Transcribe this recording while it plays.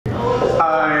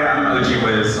Hi, I'm OG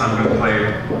Whiz. I'm going to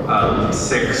play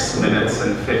 6 minutes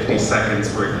and 50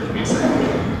 seconds worth of music.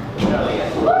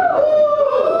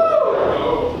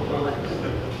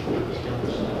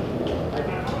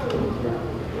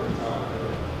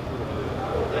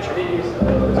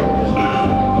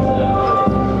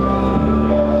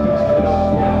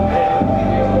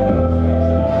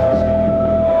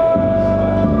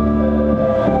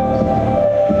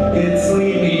 It's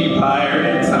sleepy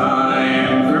pirate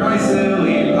time for my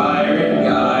silly pirate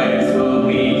guys. We'll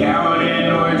be counting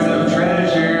hoards of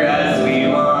treasure as we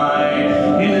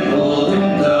lie in a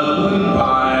golden doubloon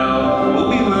pile. We'll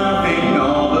be laughing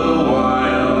all the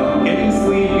while, getting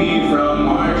sleepy from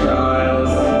our trials,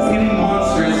 skinning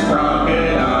monstrous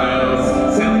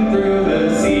crocodiles, sailing through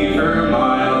the sea for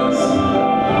miles.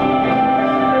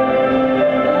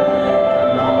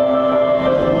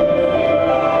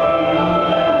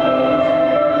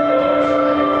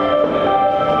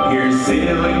 You're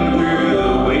sailing through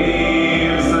the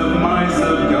waves of my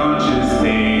subconscious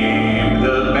fame.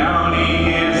 The bounty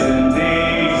gives and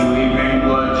takes, leaving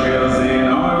blood trails in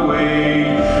our wake.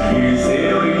 You're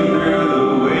sailing through the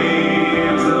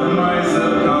waves of my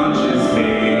subconscious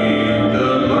fame.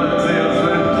 The blood trails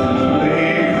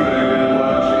leaving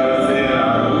blood trails in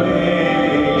our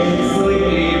wake. It's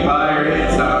sleepy pirate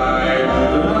time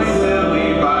for my silly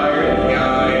pirate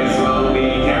guys. We'll be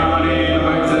counting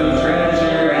hearts of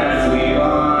treasure as we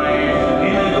lie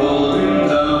in a golden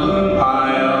doubloon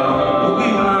pile. We'll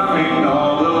be laughing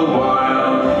all the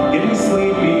while, getting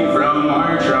sleepy from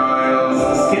our trials,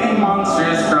 skinning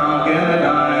monstrous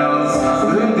crocodiles,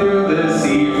 swimming through the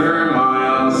sea for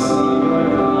miles.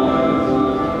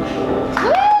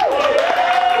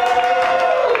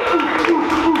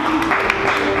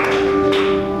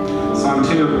 Song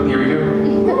 2, here we go.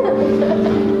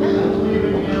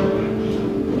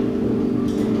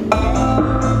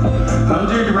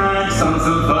 100 racks on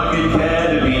some fucking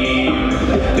ketamine.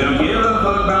 Don't give a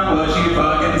fuck about what you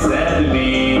fucking said to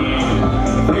me.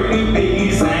 30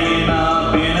 piggies hanging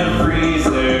up in a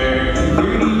freezer.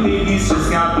 30 piggies just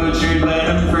got butchered, let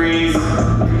them freeze.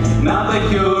 Not the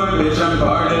cure, bitch, I'm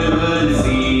part of the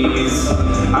disease.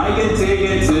 I could take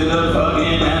it to the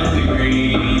fucking nth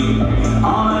degree.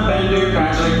 On a bender,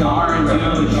 crash a car into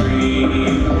a tree.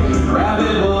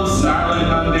 Rabbit wolves snarling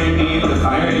underneath the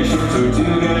fire ship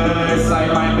Tortuga. It's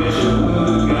like my bishop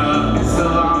Luga. It's the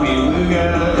Lami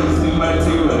Luga. Zuma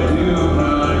to a Duma.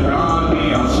 Draw me,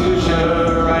 I'll shoot ya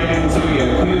right into your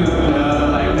Kuda.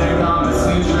 Like the Kama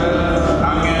Sutra,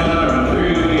 I'm gonna run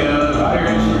through ya.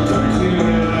 Fire ship Tortuga.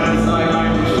 It's like my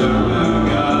bishop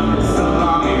Luga. It's the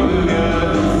Lami Luga.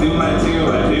 Zuma to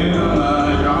a Duma.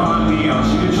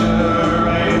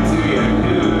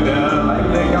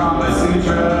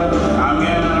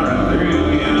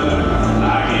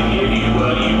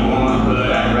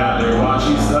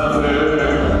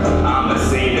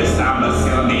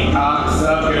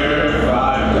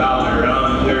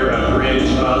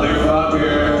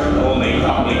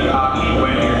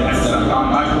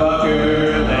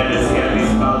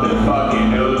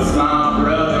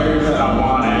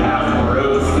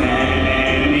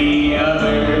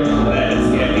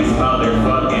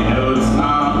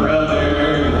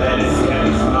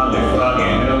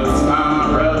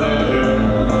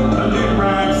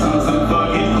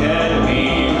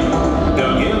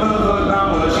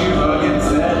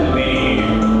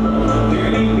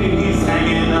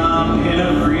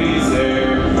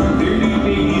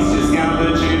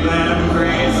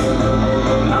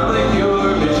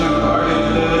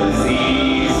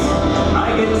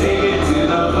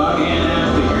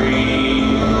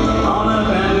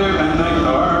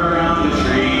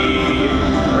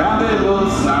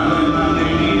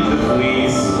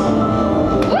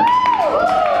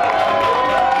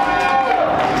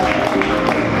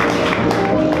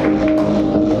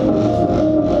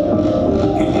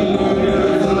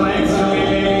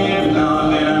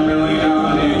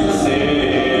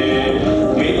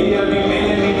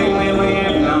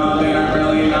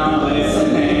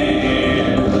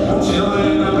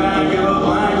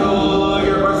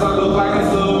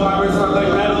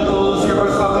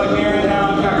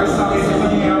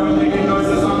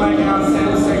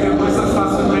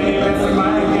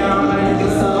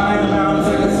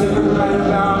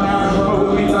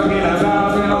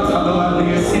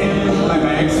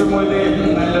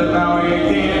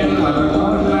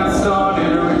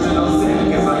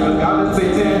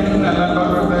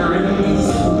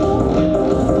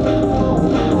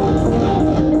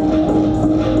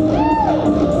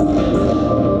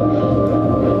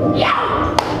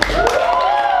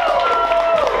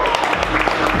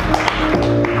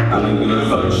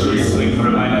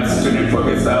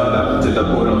 held up to the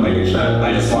portal, make it shut.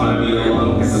 I just wanna be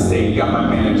alone, cause the state got my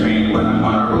mana drained. When I'm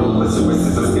on a roll, listen,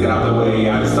 let's get out the way.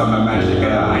 I just thought my magic,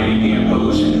 I ain't being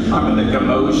potion. I'm in the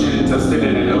commotion, toasted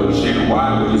in an ocean.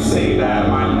 Why would you say that?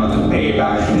 Mine wasn't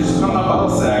payback. It's just from a ball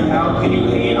sack. How can you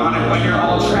hate on it when you're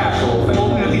all trash?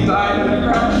 Well, he died in a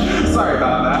crash. Sorry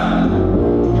about that.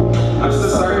 I'm so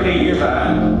sorry to hear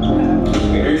that.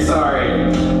 Very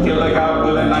sorry. Kill a cop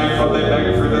with a knife while they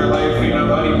beg for their life. Ain't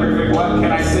nobody perfect, what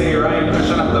can I say, right?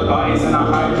 Pushing up the bodies in a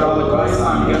hydraulic vice.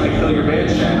 I'm gonna kill your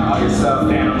bitch and all your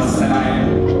stuffed animals tonight.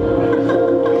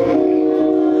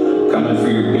 Coming for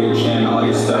your bitch and all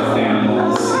your stuffed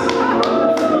animals.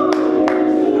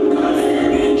 Coming for your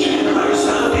bitch and all your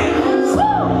stuffed animals.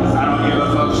 I don't give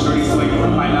a fuck, shorty swing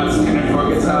from my nuts. Cannon fork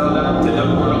gets held up to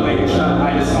the portal, make it shut.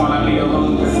 I just wanna be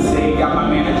alone, cause the state got my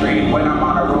mana drained. When I'm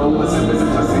on a roll, listen,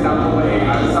 twisted out the way.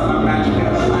 I just thought my magic,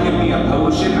 I can be a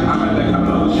potion. I'm in the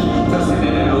commotion, toasted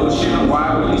in an ocean.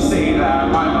 Why would you say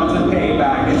that? My melted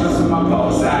payback, it's just from my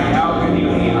ball sack. How can you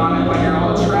hate on it when you're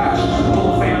all trash?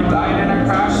 Whole fam died in a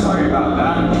crash, sorry about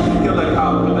that. Killed a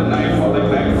cop with a knife while they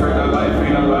beg for their life.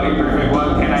 Ain't nobody perfect,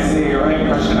 what can I say, right?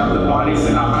 Crushing up the bodies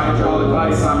in a hydraulic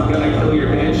vice. I'm gonna kill your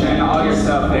bitch and all your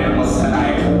stuffed animals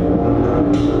tonight.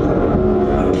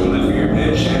 I'm coming for your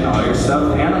bitch and all your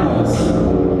stuffed animals.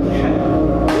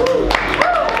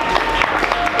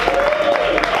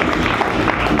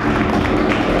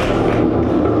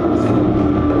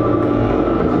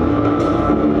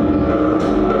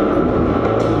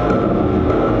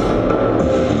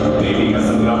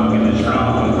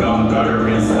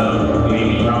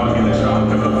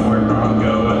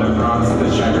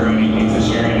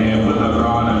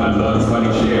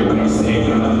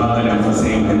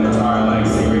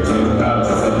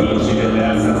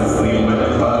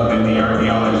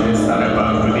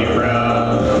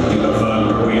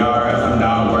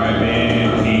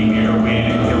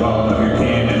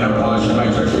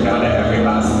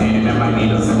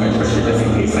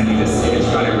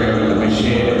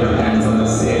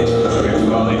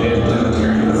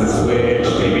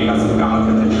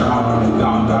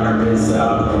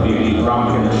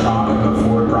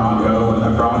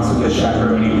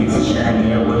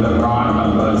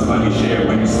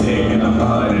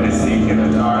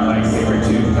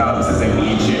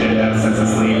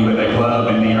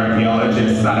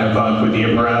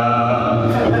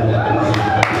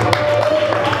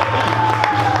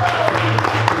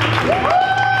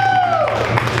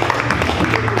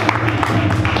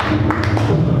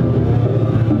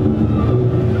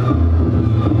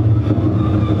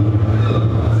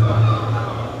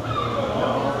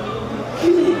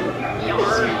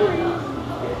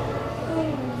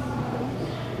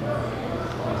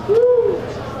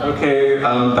 Okay,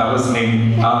 that was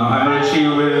me.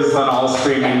 I'm Whiz on all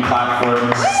streaming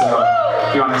platforms, so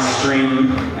if you want to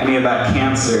stream any of that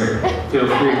cancer, feel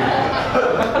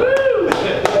free.